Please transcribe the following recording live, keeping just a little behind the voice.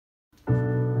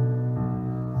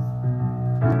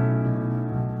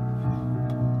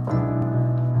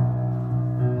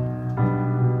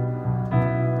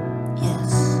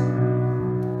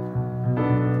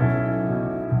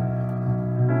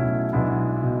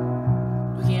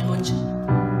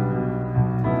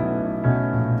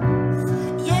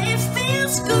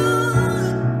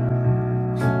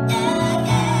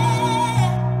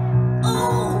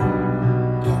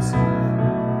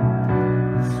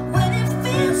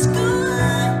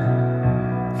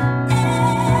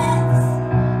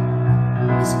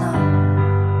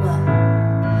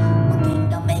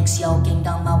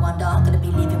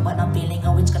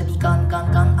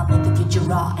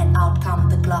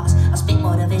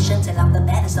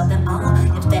of them all.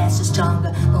 Get faster,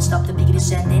 stronger, don't stop the bigger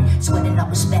descending. Sweating up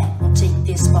respect, won't take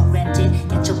this for granted.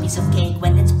 Get your piece of cake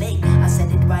when it's baked. I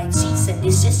said it right, she said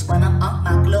this is when I'm on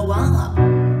my glow up.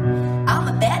 I'm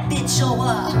a bad bitch, show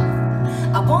up.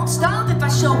 I won't stop if I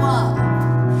show up.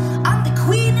 I'm the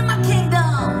queen in my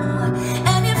kingdom,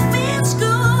 and it feels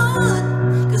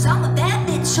good, cause I'm a bad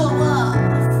bitch, show up.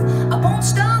 I won't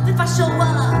stop if I show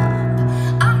up.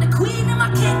 I'm the queen in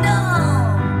my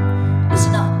kingdom.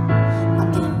 Listen up, my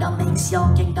kingdom makes your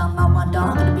kingdom my wonder.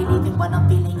 Gonna believe in what I'm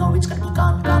feeling, or it's gonna be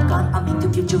gone, gone, gone. I make the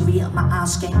future real, my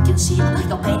eyes can't conceal.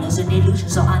 Your pain is an illusion,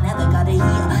 so I never gotta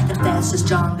heal. Get faster,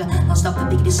 stronger, don't stop the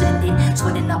big descending.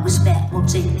 Sweating up respect, won't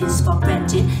take this for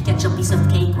granted. Get your piece of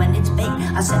cake when it's baked.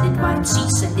 I said it right, she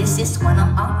said this is when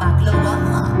I'm on my glow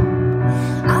up.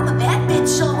 I'm a bad bitch,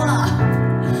 show up.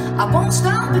 I won't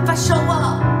stop if I show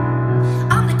up.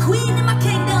 I'm the queen in my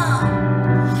kingdom,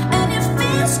 and it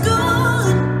feels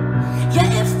good.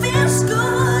 Yeah, it feels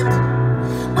good.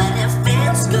 When it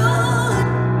feels good.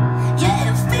 Yeah,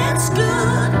 it feels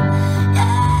good.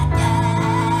 Yeah,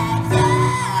 yeah,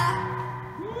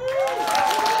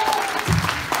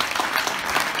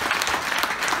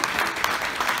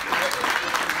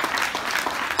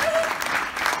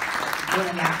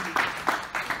 yeah.